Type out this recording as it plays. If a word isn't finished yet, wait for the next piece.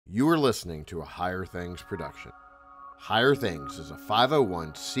You are listening to a Higher Things production. Higher Things is a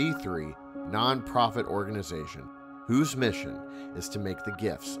 501c3 nonprofit organization whose mission is to make the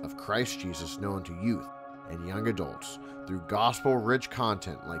gifts of Christ Jesus known to youth and young adults through gospel-rich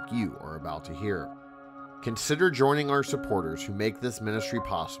content like you are about to hear. Consider joining our supporters who make this ministry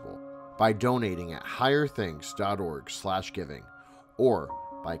possible by donating at higherthings.org/giving or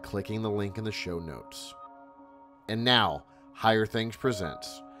by clicking the link in the show notes. And now, Higher Things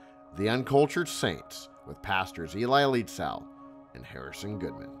presents The Uncultured Saints with Pastors Eli Lietzau and Harrison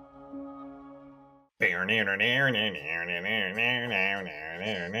Goodman. You're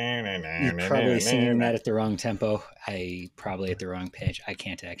probably singing that at the wrong tempo. Probably at the wrong pitch. I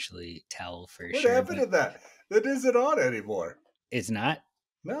can't actually tell for What sure. What happened to that? That isn't on anymore. It's not?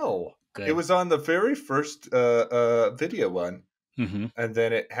 No. Good. It was on the very first video one, and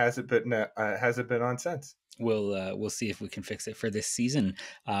then it hasn't been on since. We'll see if we can fix it for this season.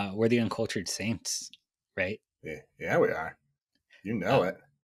 We're the Uncultured Saints, right? Yeah, we are. You know it.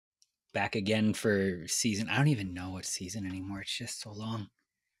 Back again for season. I don't even know what season anymore. It's just so long.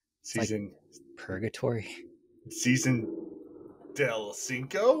 It's season like purgatory. Season Del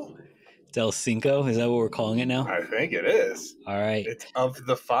Cinco? Del Cinco? Is that what we're calling it now? I think it is. All right. It's of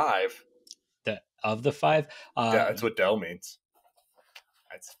the five. Of the five? Yeah, that's what Del means.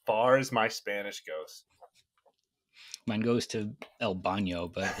 As far as my Spanish goes. Mine goes to El Baño,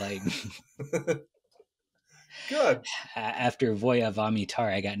 but like... Good. After Voy a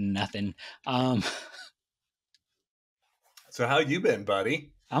Vomitar, I got nothing. So how you been,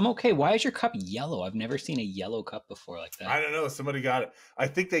 buddy? I'm okay. Why is your cup yellow? I've never seen a yellow cup before like that. I don't know. Somebody got it. I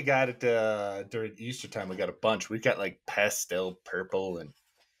think they got it during Easter time. We got a bunch. We got like pastel purple and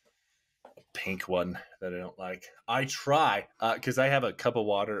a pink one that I don't like. I try because I have a cup of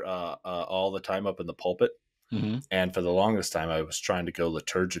water all the time up in the pulpit. Mm-hmm. And for the longest time, I was trying to go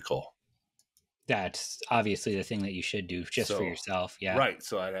liturgical. That's obviously the thing that you should do just for yourself. Yeah. Right.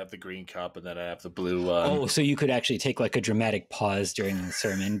 So I'd have the green cup and then I'd have the blue one. Oh, so you could actually take like a dramatic pause during the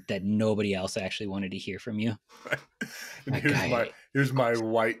sermon that nobody else actually wanted to hear from you. Right. Here's my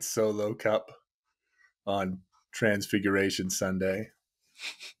white solo cup on Transfiguration Sunday.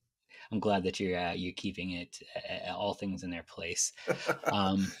 I'm glad that you're keeping it all things in their place.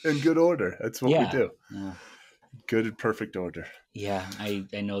 In good order. That's what we do. Yeah. Good and perfect order. Yeah, I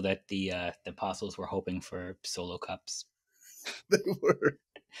know that the apostles were hoping for solo cups. They were.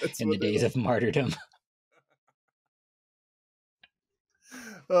 In the days of martyrdom.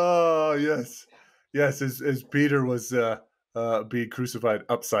 Oh, yes. Yes, as Peter was being crucified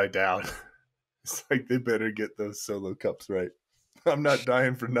upside down. It's like they better get those solo cups right. I'm not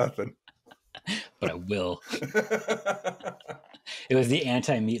dying for nothing. But I will. It was the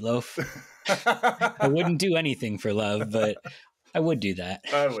anti-meatloaf. I wouldn't do anything for love, but I would do that.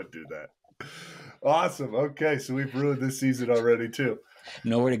 I would do that. Awesome. Okay, so we've ruined this season already, too.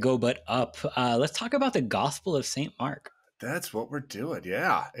 Nowhere to go but up. Let's talk about the Gospel of St. Mark. That's what we're doing,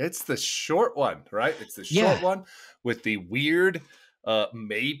 yeah. It's the short one, right? It's the short one with the weird,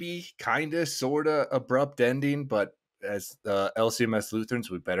 maybe, kind of, sort of abrupt ending, but as LCMS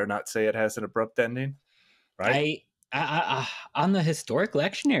Lutherans, we better not say it has an abrupt ending, right? I on the historic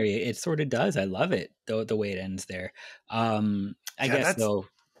lectionary, it sort of does. I love it, though, the way it ends there. I guess, though,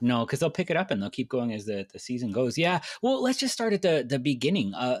 no, because they'll pick it up and they'll keep going as the season goes. Yeah, well, let's just start at the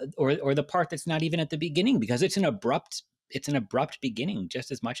beginning, or the part that's not even at the beginning, because it's an abrupt beginning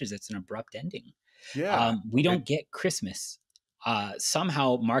just as much as it's an abrupt ending. Yeah, we don't get Christmas.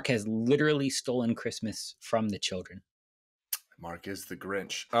 Somehow, Mark has literally stolen Christmas from the children. Mark is the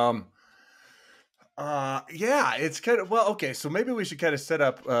Grinch. Yeah, it's kind of, well, okay, so maybe we should kind of set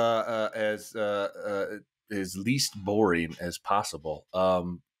up as least boring as possible.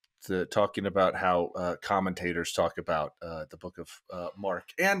 Talking about how commentators talk about the book of Mark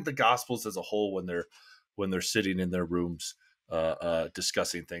and the Gospels as a whole when they're sitting in their rooms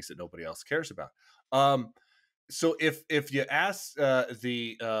discussing things that nobody else cares about. So if you ask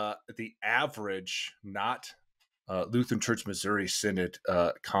the average not Lutheran Church Missouri Synod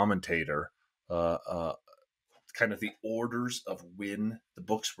commentator, kind of the orders of when the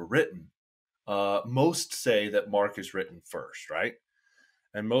books were written, most say that Mark is written first, right?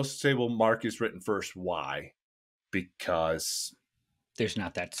 And most say, well, Mark is written first. Why? Because there's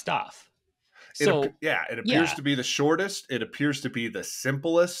not that stuff. It appears to be the shortest. It appears to be the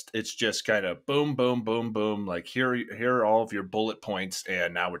simplest. It's just kind of boom, boom, boom, boom. Like here are all of your bullet points,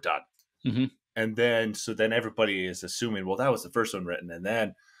 and now we're done. Mm-hmm. And then everybody is assuming, well, that was the first one written, and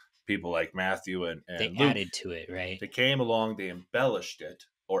then people like Matthew and they Luke, added to it, right? They came along, they embellished it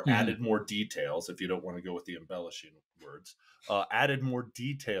or added more details, if you don't want to go with the embellishing words, added more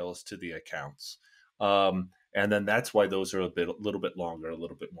details to the accounts. And then that's why those are a little bit longer, a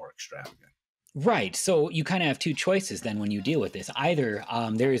little bit more extravagant. Right. So you kind of have two choices then when you deal with this. Either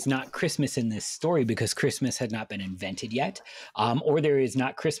there is not Christmas in this story because Christmas had not been invented yet, or there is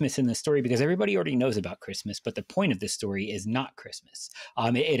not Christmas in the story because everybody already knows about Christmas, but the point of this story is not Christmas.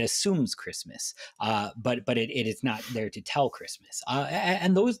 It assumes Christmas, but it is not there to tell Christmas.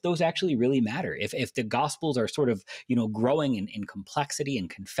 And those actually really matter. If the Gospels are sort of, growing in complexity and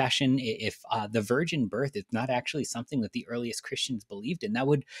confession, if the virgin birth is not actually something that the earliest Christians believed in, that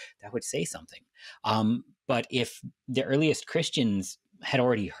would say something. But if the earliest Christians had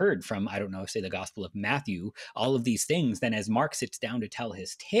already heard from, I don't know, say the Gospel of Matthew, all of these things, then as Mark sits down to tell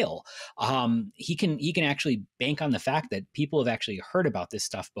his tale, he can actually bank on the fact that people have actually heard about this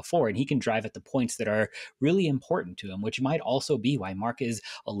stuff before, and he can drive at the points that are really important to him, which might also be why Mark is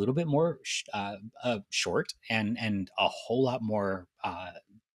a little bit more short and a whole lot more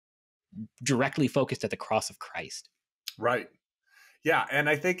directly focused at the cross of Christ. Right. Yeah, and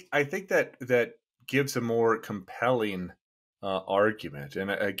I think that gives a more compelling argument.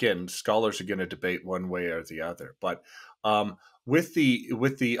 And again, scholars are going to debate one way or the other. But with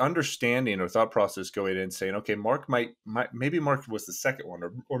the understanding or thought process going in, saying, okay, Mark maybe Mark was the second one,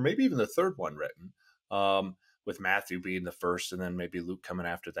 or maybe even the third one written, with Matthew being the first, and then maybe Luke coming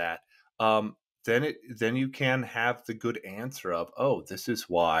after that. Then you can have the good answer of, oh, this is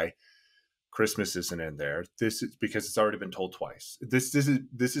why Christmas isn't in there. This is because it's already been told twice. This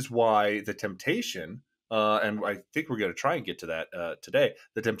is why the temptation, and I think we're going to try and get to that today.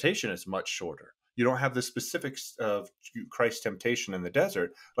 The temptation is much shorter. You don't have the specifics of Christ's temptation in the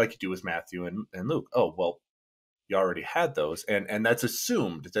desert like you do with Matthew and Luke. Oh, well, you already had those, and that's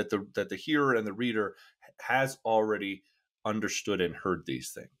assumed that the hearer and the reader has already understood and heard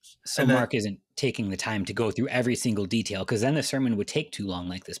these things. So Mark isn't taking the time to go through every single detail, because then the sermon would take too long,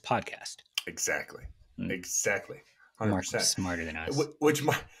 like this podcast. Exactly. 100%. Mark's smarter than us.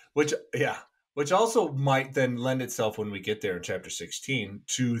 Which also might then lend itself, when we get there in chapter 16,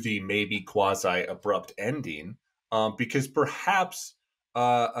 to the maybe quasi abrupt ending, because perhaps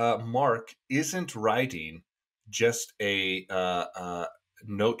Mark isn't writing just a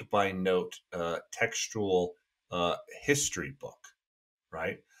note by note textual history book,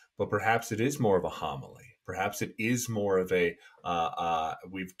 right? But perhaps it is more of a homily. Perhaps it is more of a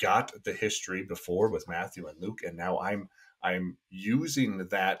we've got the history before with Matthew and Luke, and now I'm using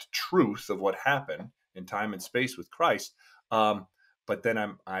that truth of what happened in time and space with Christ, but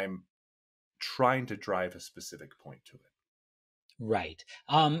then I'm trying to drive a specific point to it. Right.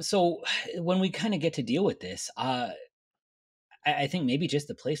 So when we kind of get to deal with this, I think maybe just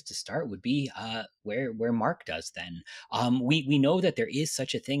the place to start would be where Mark does then. We know that there is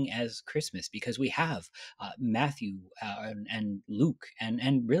such a thing as Christmas because we have Matthew and Luke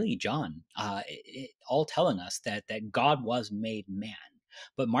and really John all telling us that God was made man.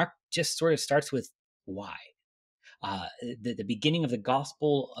 But Mark just sort of starts with why. The beginning of the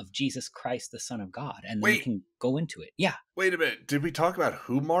gospel of Jesus Christ, the Son of God. And then we can go into it. Yeah. Wait a minute. Did we talk about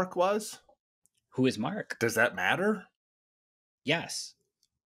who Mark was? Who is Mark? Does that matter? Yes.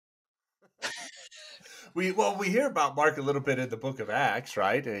 We hear about Mark a little bit in the book of Acts,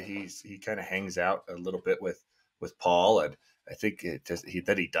 right? He kind of hangs out a little bit with Paul, and I think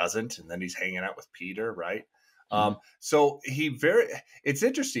that he doesn't, and then he's hanging out with Peter, right? Mm-hmm. So it's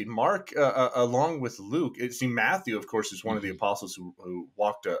interesting. Mark, along with Luke, Matthew, of course, is one of the apostles who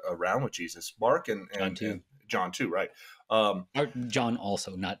walked around with Jesus. Mark and John too, right? John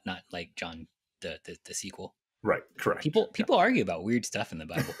also, not like John the sequel. Right, correct. People argue about weird stuff in the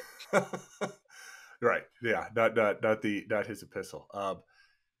Bible. Right, yeah, not his epistle.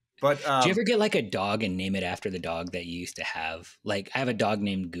 But do you ever get like a dog and name it after the dog that you used to have? Like, I have a dog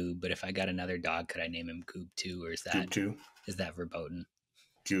named Goob, but if I got another dog, could I name him Goob too, or is that Goob 2? Is that verboten?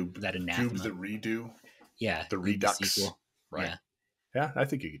 Goob, is that anathema? Goob the redo. Yeah, the Redux. The sequel. Right. Yeah, I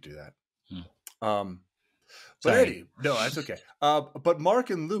think you could do that. But Eddie, no, that's okay. But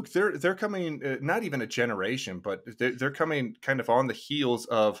Mark and Luke, they're coming, not even a generation, but they're coming kind of on the heels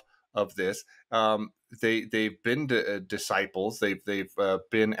of this. They've been disciples. They've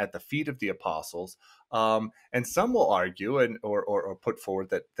been at the feet of the apostles. And some will argue or put forward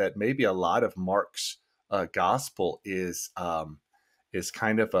that maybe a lot of Mark's gospel is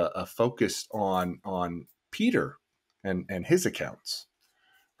kind of a focus on Peter and his accounts,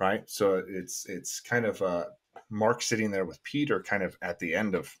 right? So it's kind of Mark sitting there with Peter kind of at the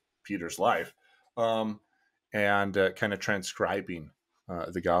end of Peter's life, and kind of transcribing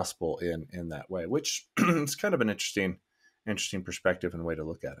the gospel in that way, which is kind of an interesting interesting perspective and way to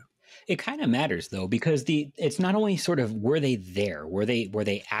look at it. It kind of matters though, because it's not only sort of were they there, were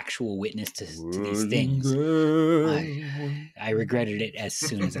they actual witness to these things. I regretted it as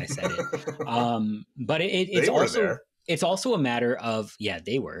soon as I said it. But it's also there. It's also a matter of, yeah,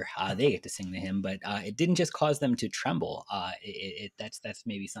 they were, they get to sing the hymn, but it didn't just cause them to tremble. That's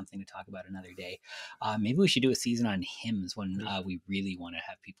maybe something to talk about another day. Maybe we should do a season on hymns when we really want to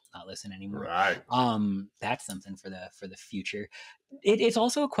have people not listen anymore. Right. That's something for the future. It's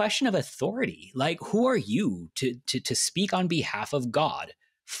also a question of authority. Like, who are you to speak on behalf of God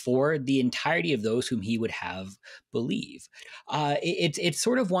for the entirety of those whom he would have believe? It's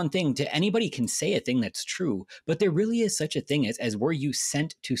sort of one thing to anybody can say a thing that's true, but there really is such a thing as were you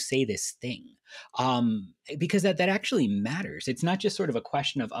sent to say this thing? Because that actually matters. It's not just sort of a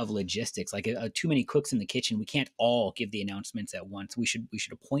question of logistics, like too many cooks in the kitchen. We can't all give the announcements at once. We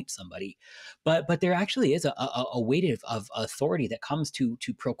should appoint somebody, but there actually is a weight of authority that comes to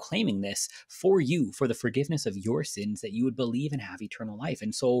proclaiming this for you, for the forgiveness of your sins, that you would believe and have eternal life.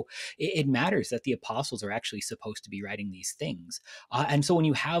 And so it matters that the apostles are actually supposed to be writing these things. And so when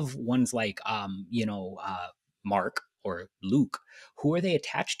you have ones like Mark or Luke, who are they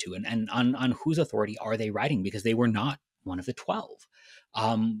attached to, and on whose authority are they writing? Because they were not one of the 12.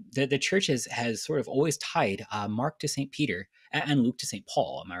 The church has sort of always tied Mark to St. Peter and Luke to St.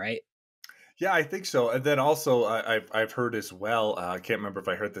 Paul. Am I right? Yeah, I think so. And then also I've heard as well, I can't remember if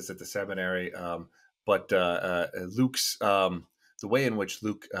I heard this at the seminary, but Luke's, the way in which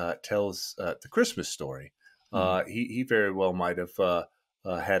Luke tells the Christmas story, he very well might have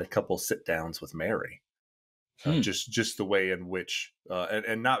had a couple sit downs with Mary. Just the way in which,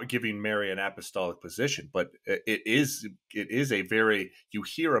 and not giving Mary an apostolic position, but it is a very, you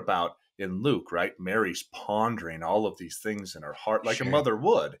hear about in Luke, right? Mary's pondering all of these things in her heart, like a mother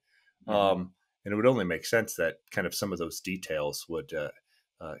would. And it would only make sense that kind of some of those details would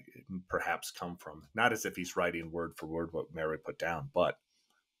perhaps come from, not as if he's writing word for word what Mary put down, but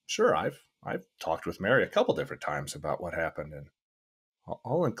sure, I've talked with Mary a couple different times about what happened, and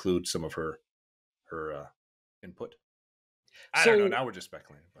I'll include some of her input. I don't know. Now we're just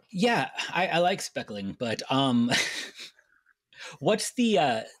speculating. But. Yeah, I like speculating, but what's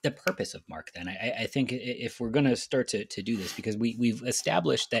the purpose of Mark then? I think if we're going to start to do this, because we've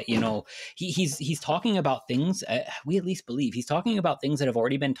established that, he's talking about things, we at least believe he's talking about things that have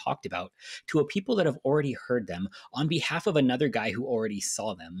already been talked about to a people that have already heard them on behalf of another guy who already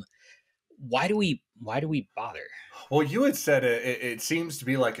saw them. Why do we bother? Well, you had said it seems to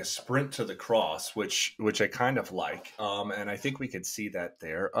be like a sprint to the cross, which I kind of like. And I think we could see that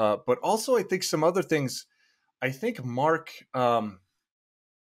there. But also I think some other things. I think Mark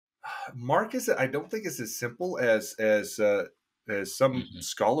is, I don't think it's as simple as some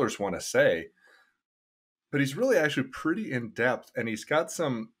scholars want to say, but he's really actually pretty in depth, and he's got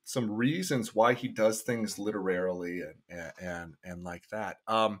some reasons why he does things literarily and like that.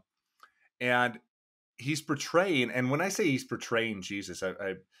 And he's portraying, and when I say he's portraying Jesus,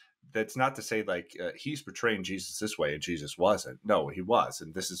 I that's not to say like he's portraying Jesus this way and Jesus wasn't. No, he was,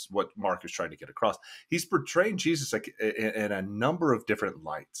 and this is what Mark is trying to get across. He's portraying Jesus like in a number of different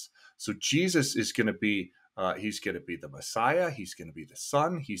lights. So Jesus is going to be he's going to be the Messiah. He's going to be the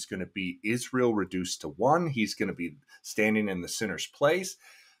Son. He's going to be Israel reduced to one. He's going to be standing in the sinner's place.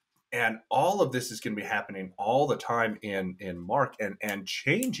 And all of this is going to be happening all the time in Mark and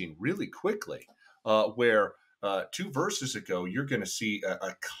changing really quickly, where 2 verses ago, you're going to see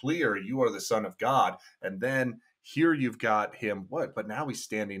a clear, you are the Son of God. And then here you've got him, but now he's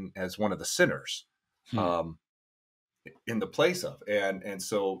standing as one of the sinners in the place of. And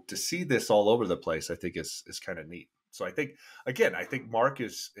so to see this all over the place, I think is kind of neat. So I think Mark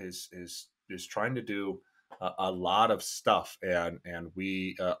is trying to do a lot of stuff, and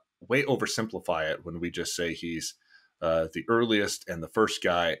we way oversimplify it when we just say he's the earliest and the first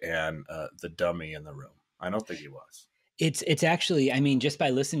guy and the dummy in the room. I don't think he was. It's actually, I mean, just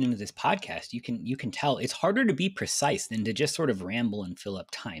by listening to this podcast, you can tell it's harder to be precise than to just sort of ramble and fill up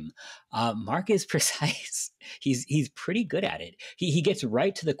time. Mark is precise. He's pretty good at it. He gets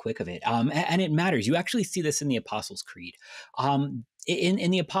right to the quick of it. And it matters. You actually see this in the Apostles' Creed.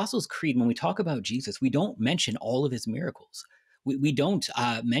 In the Apostles' Creed, when we talk about Jesus, we don't mention all of his miracles. We don't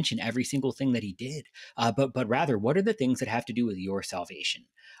mention every single thing that he did, but rather, what are the things that have to do with your salvation?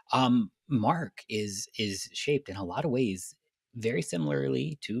 Mark is shaped in a lot of ways very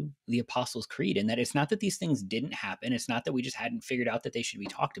similarly to the Apostles' Creed, in that it's not that these things didn't happen. It's not that we just hadn't figured out that they should be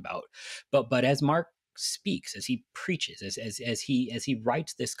talked about, but as Mark speaks, as he preaches, as he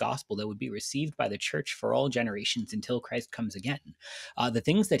writes this gospel that would be received by the church for all generations until Christ comes again, the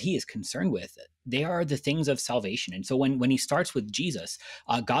things that he is concerned with, they are the things of salvation. And so when he starts with Jesus,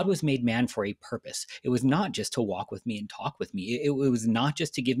 God was made man for a purpose. It was not just to walk with me and talk with me. It was not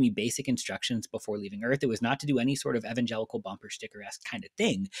just to give me basic instructions before leaving earth. It was not to do any sort of evangelical bumper sticker-esque kind of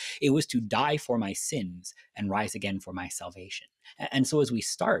thing. It was to die for my sins and rise again for my salvation. And so as we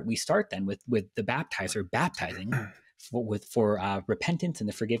start then with the baptizer baptizing for repentance and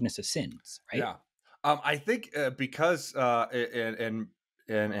the forgiveness of sins, right? Yeah. I think because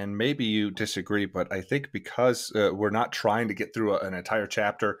and maybe you disagree, but I think because we're not trying to get through an entire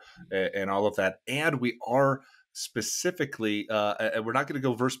chapter and all of that, and we are specifically, and we're not going to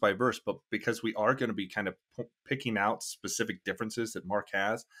go verse by verse, but because we are going to be kind of picking out specific differences that Mark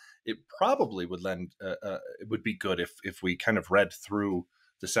has, it probably would it would be good if we kind of read through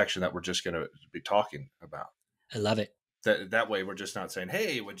the section that we're just going to be talking about. I love it. That way we're just not saying,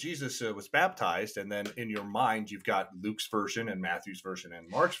 hey, when Jesus was baptized, and then in your mind you've got Luke's version and Matthew's version and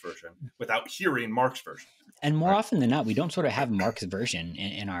Mark's version without hearing Mark's version. And more often than not, we don't sort of have Mark's version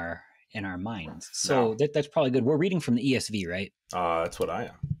in our minds. So that's probably good. We're reading from the ESV, right? That's what I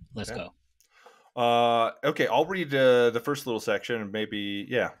am. Let's go. Okay, I'll read the first little section and maybe,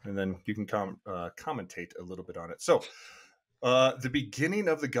 and then you can commentate a little bit on it. So, the beginning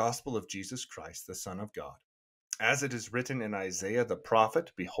of the gospel of Jesus Christ, the Son of God. As it is written in Isaiah the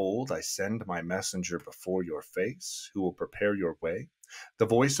prophet, behold, I send my messenger before your face, who will prepare your way. The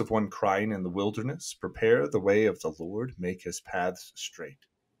voice of one crying in the wilderness, prepare the way of the Lord, make his paths straight.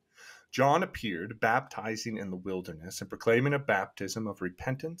 John appeared, baptizing in the wilderness and proclaiming a baptism of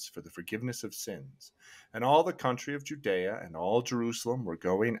repentance for the forgiveness of sins. And all the country of Judea and all Jerusalem were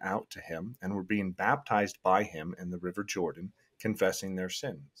going out to him and were being baptized by him in the river Jordan, confessing their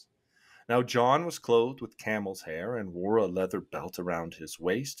sins. Now John was clothed with camel's hair and wore a leather belt around his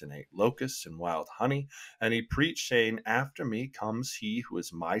waist and ate locusts and wild honey. And he preached, saying, After me comes he who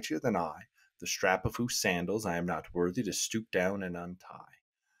is mightier than I, the strap of whose sandals I am not worthy to stoop down and untie.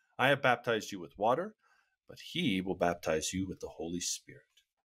 I have baptized you with water, but he will baptize you with the Holy Spirit.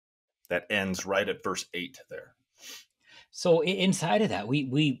 That ends right at verse 8 there. So inside of that,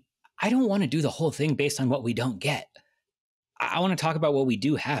 I don't want to do the whole thing based on what we don't get. I want to talk about what we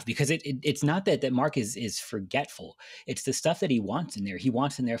do have, because it's not that Mark is forgetful. It's the stuff that he wants in there. He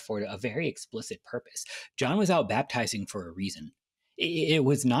wants in there for a very explicit purpose. John was out baptizing for a reason. It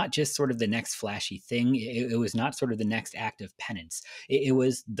was not just sort of the next flashy thing. It was not sort of the next act of penance. It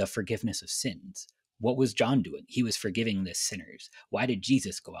was the forgiveness of sins. What was John doing? He was forgiving the sinners. Why did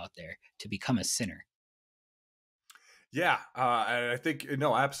Jesus go out there? To become a sinner. Yeah, and I think,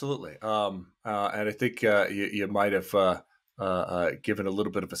 no, absolutely. And I think you might have given a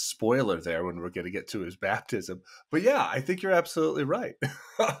little bit of a spoiler there when we're going to get to his baptism. But yeah, I think you're absolutely right.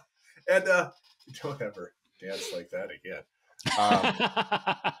 And don't ever dance like that again.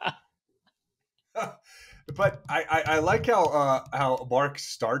 But I like how Mark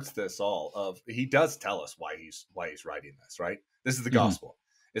starts this all of, he does tell us why he's writing this, right? This is the gospel.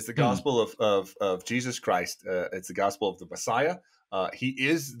 It's the gospel of Jesus Christ. It's the gospel of the Messiah. He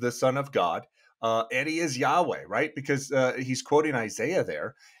is the Son of God. And he is Yahweh, right? Because he's quoting Isaiah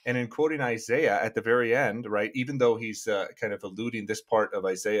there. And in quoting Isaiah at the very end, right, even though he's kind of alluding, this part of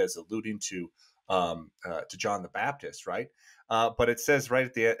Isaiah is alluding to John the Baptist, right? But it says right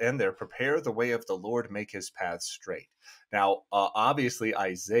at the end there, prepare the way of the Lord, make his paths straight. Now, obviously,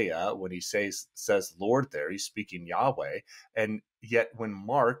 Isaiah, when he says Lord there, he's speaking Yahweh. And yet when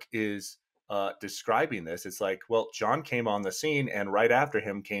Mark is describing this, it's like, well, John came on the scene, and right after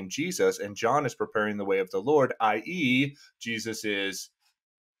him came Jesus, and John is preparing the way of the Lord, i.e., Jesus is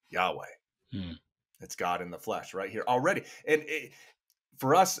Yahweh. It's God in the flesh right here already. And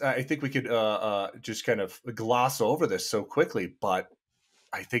for us, I think we could just kind of gloss over this so quickly, but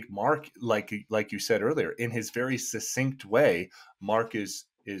I think Mark, like you said earlier, in his very succinct way, Mark is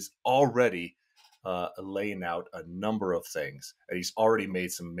already laying out a number of things, and he's already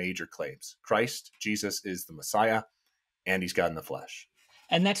made some major claims. Christ, Jesus, is the Messiah, and he's God in the flesh.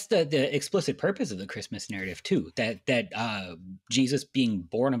 And that's the explicit purpose of the Christmas narrative too. That Jesus being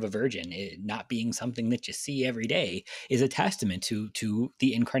born of a virgin, not being something that you see every day, is a testament to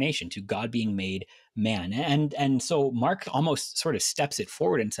the incarnation, to God being made man. And so Mark almost sort of steps it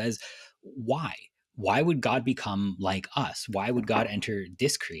forward and says, why? Why would God become like us? Why would God enter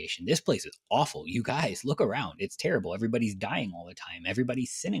this creation? This place is awful. You guys, look around. It's terrible. Everybody's dying all the time.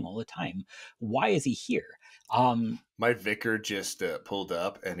 Everybody's sinning all the time. Why is he here? My vicar just pulled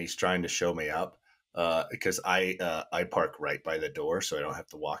up, and he's trying to show me up because I park right by the door, so I don't have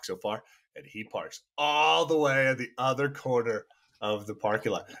to walk so far. and he parks all the way at the other corner of the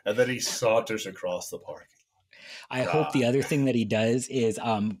parking lot, and then he saunters across the parking. I hope the other thing that he does is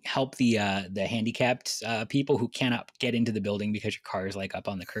help the handicapped people who cannot get into the building because your car is like up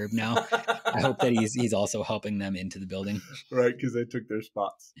on the curb now. I hope that he's also helping them into the building. Right, because they took their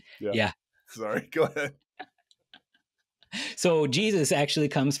spots. Yeah. Sorry, go ahead. So Jesus actually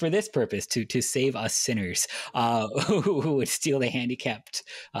comes for this purpose, to save us sinners who would steal the handicapped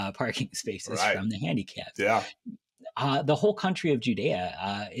parking spaces from the handicapped. Yeah. The whole country of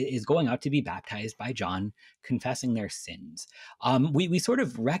Judea is going out to be baptized by John, confessing their sins. We sort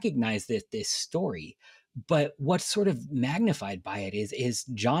of recognize this story, but what's sort of magnified by it is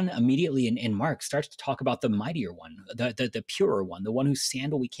John immediately in Mark starts to talk about the mightier one, the purer one, the one whose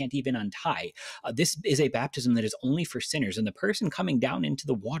sandal we can't even untie. This is a baptism that is only for sinners, and the person coming down into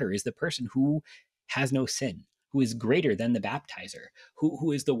the water is the person who has no sin, who is greater than the baptizer,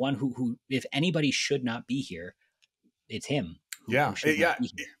 who is the one who if anybody should not be here, it's him. In a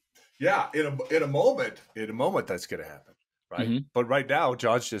moment that's going to happen, right? Mm-hmm. But right now,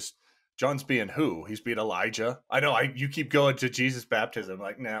 John's being who? He's being Elijah. I know. You keep going to Jesus' baptism. I'm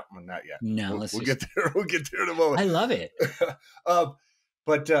like, no, not yet. No, we'll get there. We'll get there in a moment. I love it.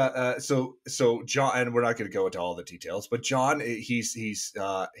 So John, and we're not going to go into all the details, but John, he's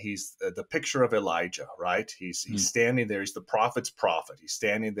the picture of Elijah, right? He's standing there. He's the prophet's prophet. He's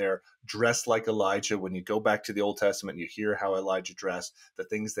standing there dressed like Elijah. When you go back to the Old Testament, you hear how Elijah dressed, the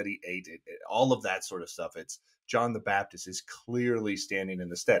things that he ate, all of that sort of stuff. It's John the Baptist is clearly standing in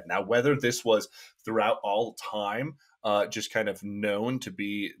the stead. Now, whether this was throughout all time, just kind of known to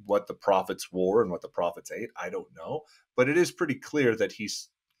be what the prophets wore and what the prophets ate, I don't know. But it is pretty clear that he's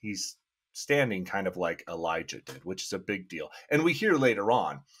standing kind of like Elijah did, which is a big deal. And we hear later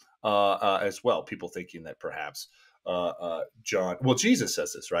on as well, people thinking that perhaps John, well, Jesus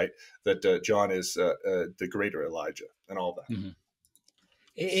says this, right? That John is the greater Elijah and all that. Mm-hmm.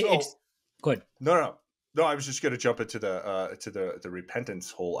 It's good. No, I was just going to jump into the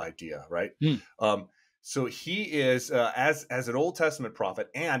repentance whole idea, right? So he is as an Old Testament prophet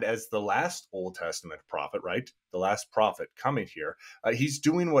and as the last Old Testament prophet, right? The last prophet coming here, he's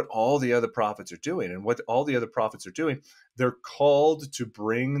doing what all the other prophets are doing. And what all the other prophets are doing, they're called to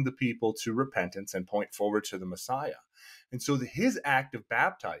bring the people to repentance and point forward to the Messiah. And so his act of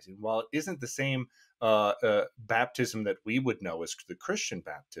baptizing, while it isn't the same baptism that we would know as the Christian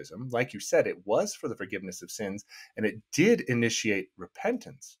baptism, like you said, it was for the forgiveness of sins, and it did initiate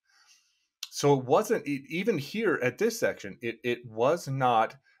repentance. So it wasn't, even here at this section, it was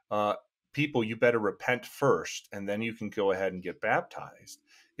not people, you better repent first, and then you can go ahead and get baptized.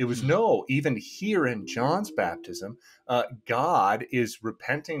 It was no, even here in John's baptism, God is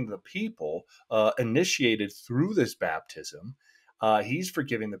repenting the people initiated through this baptism. He's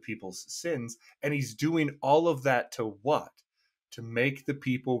forgiving the people's sins, and he's doing all of that to what? To make the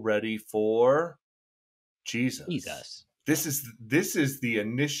people ready for Jesus. This is the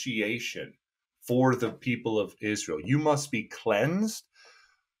initiation for the people of Israel. You must be cleansed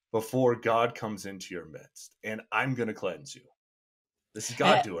before God comes into your midst, and I'm going to cleanse you. This is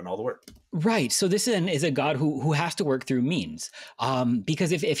God doing all the work. Right. So this is a God who has to work through means.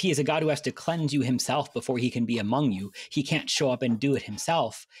 Because if he is a God who has to cleanse you himself before he can be among you, he can't show up and do it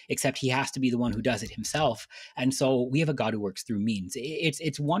himself, except he has to be the one who does it himself. And so we have a God who works through means.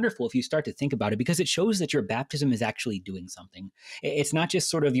 It's wonderful if you start to think about it, because it shows that your baptism is actually doing something. It's not just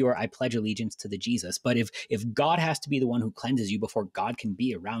sort of your I pledge allegiance to the Jesus, but if God has to be the one who cleanses you before God can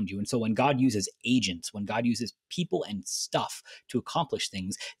be around you. And so when God uses agents, when God uses people and stuff to accomplish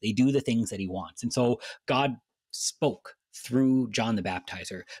things, they do the things that he wants. And so God spoke through John the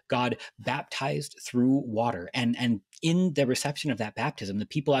Baptizer. God baptized through water. And in the reception of that baptism, the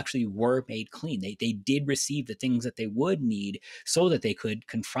people actually were made clean. They did receive the things that they would need so that they could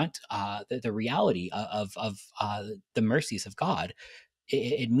confront the reality of the mercies of God.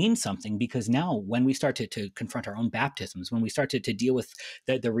 It means something, because now when we start to confront our own baptisms, when we start to deal with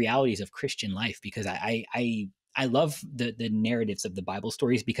the realities of Christian life, because I love the narratives of the Bible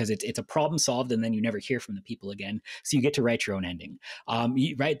stories, because it's a problem solved and then you never hear from the people again. So you get to write your own ending.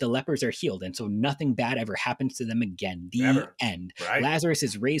 Right? The lepers are healed, and so nothing bad ever happens to them again. The end. Right. Lazarus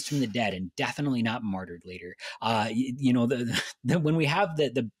is raised from the dead and definitely not martyred later. When we have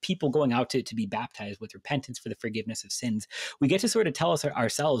the people going out to be baptized with repentance for the forgiveness of sins, we get to sort of tell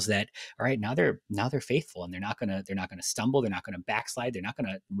ourselves that, all right, now they're faithful, and they're not gonna stumble, they're not gonna backslide, they're not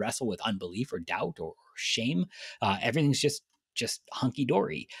gonna wrestle with unbelief or doubt or shame. Everything's just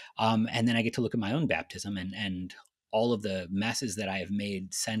hunky-dory. And then I get to look at my own baptism and all of the messes that I have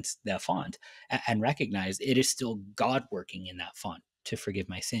made since the font, and recognize it is still God working in that font. to forgive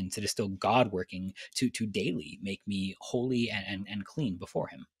my sins. It is still God working to daily make me holy and clean before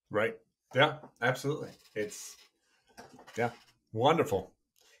him. Right. Yeah, absolutely. It's, yeah, wonderful.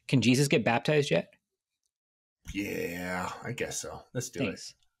 Can Jesus get baptized yet? Yeah, I guess so. Let's do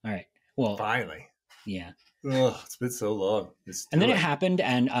Thanks. All right. Well, finally. Yeah. Oh, it's been so long. And then it happened,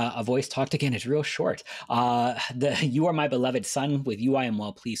 and a voice talked again. It's real short. You are my beloved son. With you I am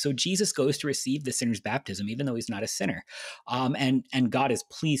well pleased. So Jesus goes to receive the sinner's baptism, even though he's not a sinner. And God is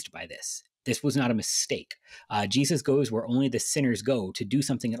pleased by this. This was not a mistake. Jesus goes where only the sinners go to do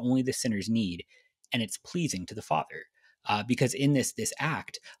something that only the sinners need, and it's pleasing to the Father. Because in this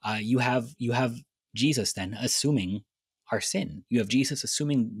act, you have Jesus then assuming our sin. You have Jesus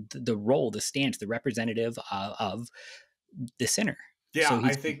assuming the role, the stance, the representative of the sinner. Yeah, so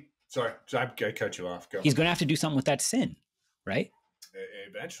I think. Sorry, I cut you off. Go. He's going to have to do something with that sin, right?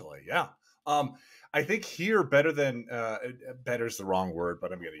 Eventually, yeah. I think here better than better is the wrong word,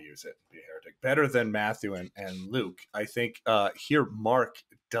 but I'm going to use it. Be a heretic. Better than Matthew and Luke. I think here Mark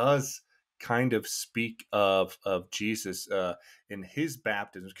does kind of speak of Jesus in his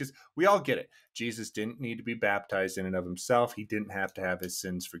baptism, because we all get it. Jesus didn't need to be baptized in and of himself. He didn't have to have his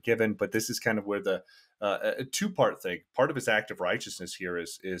sins forgiven. But this is kind of where the a two-part thing. Part of his act of righteousness here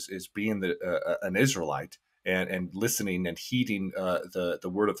is being an Israelite and listening and heeding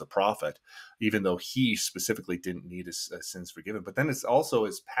the word of the prophet, even though he specifically didn't need his sins forgiven. But then it's also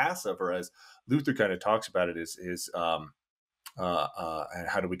his passive, or as Luther kind of talks about it, is and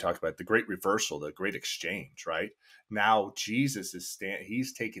how do we talk about it? The great reversal, the great exchange, right? Now Jesus is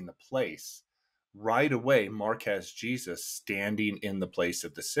he's taking the place right away. Mark has Jesus standing in the place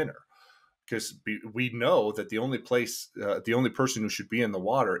of the sinner, because we know that the only person who should be in the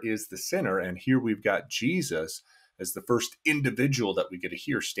water is the sinner. And here we've got Jesus as the first individual that we get to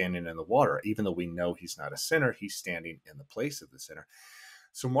hear standing in the water. Even though we know he's not a sinner, he's standing in the place of the sinner.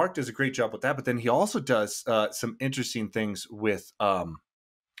 So Mark does a great job with that, but then he also does some interesting things with the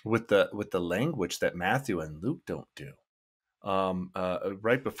language that Matthew and Luke don't do.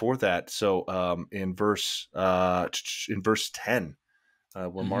 Right before that, so in verse 10,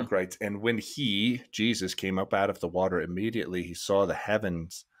 where Mark writes, "And when Jesus came up out of the water, immediately he saw the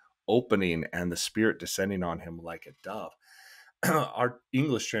heavens opening and the Spirit descending on him like a dove." Our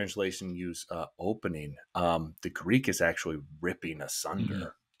English translation use opening. The Greek is actually ripping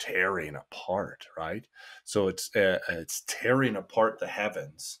asunder, tearing apart, right? So it's tearing apart the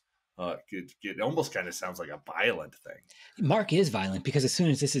heavens. It almost kind of sounds like a violent thing. Mark is violent, because as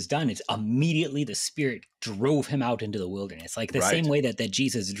soon as this is done, it's immediately the Spirit drove him out into the wilderness, like the same way that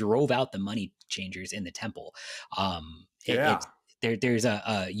Jesus drove out the money changers in the temple. There's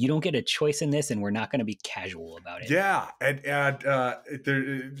you don't get a choice in this, and we're not going to be casual about it. Yeah, and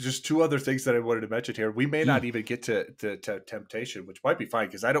there just two other things that I wanted to mention here. We may not even get to temptation, which might be fine,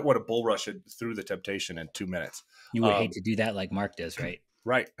 because I don't want to bull rush it through the temptation in 2 minutes. You would hate to do that like Mark does, right?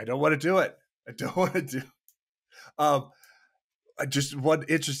 Right. I don't want to do it. I don't want to do. Just one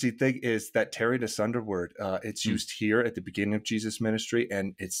interesting thing is that tearing asunder word. It's used here at the beginning of Jesus' ministry,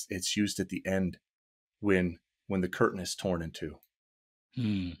 and it's used at the end when the curtain is torn in two.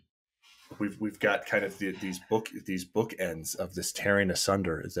 We've got kind of these bookends of this tearing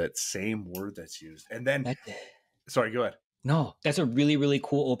asunder, is that same word that's used. And then sorry, go ahead. No, that's a really, really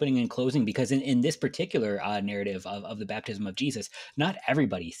cool opening and closing, because in this particular narrative of the baptism of Jesus, not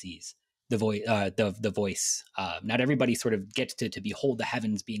everybody sees the voice. Not everybody sort of gets to behold the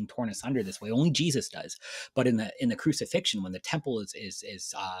heavens being torn asunder this way. Only Jesus does. But in the crucifixion, when the temple is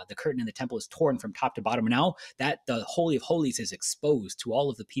the curtain in the temple is torn from top to bottom, now that the Holy of Holies is exposed to all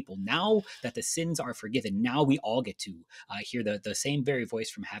of the people, now that the sins are forgiven, now we all get to hear the same very voice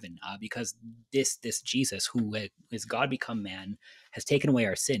from heaven, because this Jesus, who is God become man, has taken away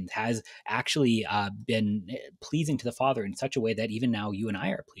our sins, has actually been pleasing to the Father in such a way that even now you and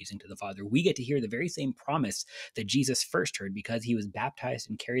I are pleasing to the Father. We get to hear the very same promise that Jesus first heard, because he was baptized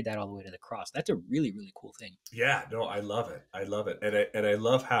and carried that all the way to the cross. That's a really, really cool thing. Yeah, no, I love it. I love it. And I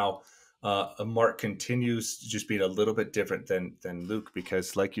love how Mark continues just being a little bit different than Luke,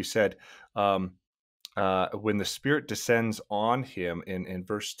 because like you said, when the Spirit descends on him in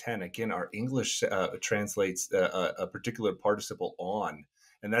verse 10, again, our English translates a particular participle on,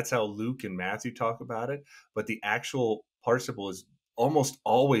 and that's how Luke and Matthew talk about it. But the actual participle is almost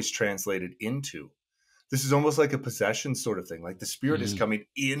always translated into. This is almost like a possession sort of thing. Like the Spirit is coming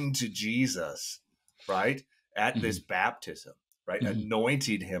into Jesus, right, at this baptism, right,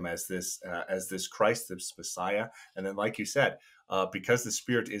 anointing him as this Christ, this Messiah. And then, like you said, because the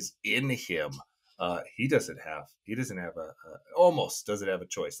Spirit is in him, he doesn't have a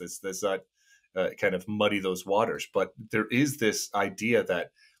choice. That's not kind of muddy those waters. But there is this idea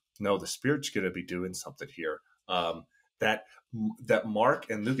that no, the Spirit's going to be doing something here. That Mark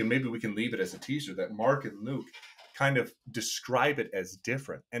and Luke, and maybe we can leave it as a teaser, that Mark and Luke kind of describe it as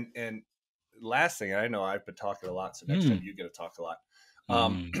different. And last thing, I know I've been talking a lot, so next time you get to talk a lot.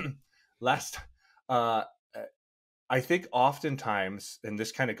 Last, I think oftentimes, and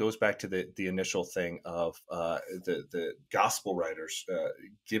this kind of goes back to the initial thing of the gospel writers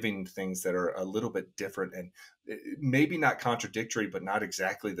giving things that are a little bit different and maybe not contradictory, but not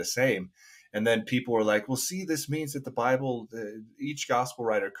exactly the same. And then people are like, well, see, this means that the Bible, each gospel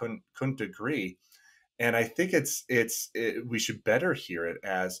writer couldn't agree. And I think we should better hear it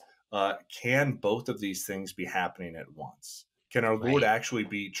as, can both of these things be happening at once? Can our Lord actually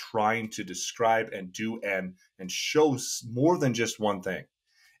be trying to describe and do and show more than just one thing?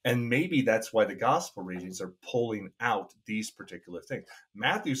 And maybe that's why the gospel readings are pulling out these particular things.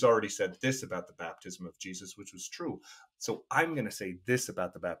 Matthew's already said this about the baptism of Jesus, which was true. So I'm going to say this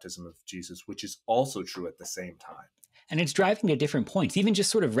about the baptism of Jesus, which is also true at the same time. And it's driving to different points, even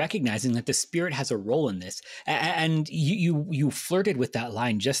just sort of recognizing that the Spirit has a role in this. And you flirted with that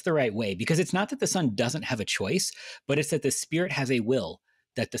line just the right way, because it's not that the Son doesn't have a choice, but it's that the Spirit has a will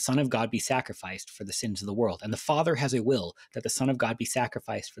that the Son of God be sacrificed for the sins of the world. And the Father has a will that the Son of God be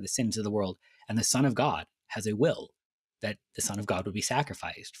sacrificed for the sins of the world. And the Son of God has a will that the Son of God would be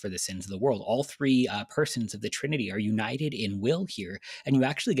sacrificed for the sins of the world. All three persons of the Trinity are united in will here, and you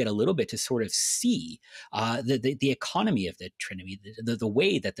actually get a little bit to sort of see the economy of the Trinity, the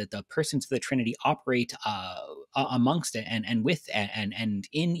way that the persons of the Trinity operate amongst and with and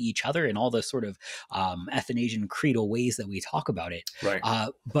in each other, in all the sort of Athanasian creedal ways that we talk about it. Right.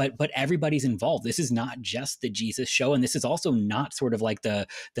 But everybody's involved. This is not just the Jesus show, and this is also not sort of like the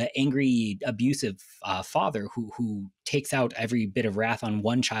angry, abusive father who takes out every bit of wrath on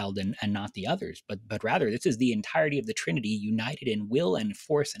one child and not the others, but rather this is the entirety of the Trinity united in will and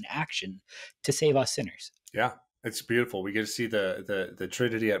force and action to save us sinners. Yeah, it's beautiful. We get to see the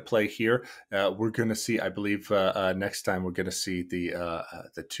Trinity at play here. We're going to see, I believe, next time we're going to see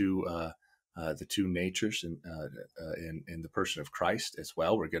the two natures in the person of Christ as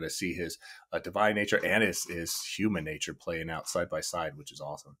well. We're going to see his divine nature and his human nature playing out side by side, which is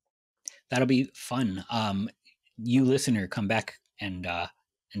awesome. That'll be fun. You listener, come back and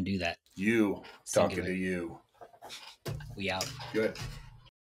do that. You, talking to you. We out. Good.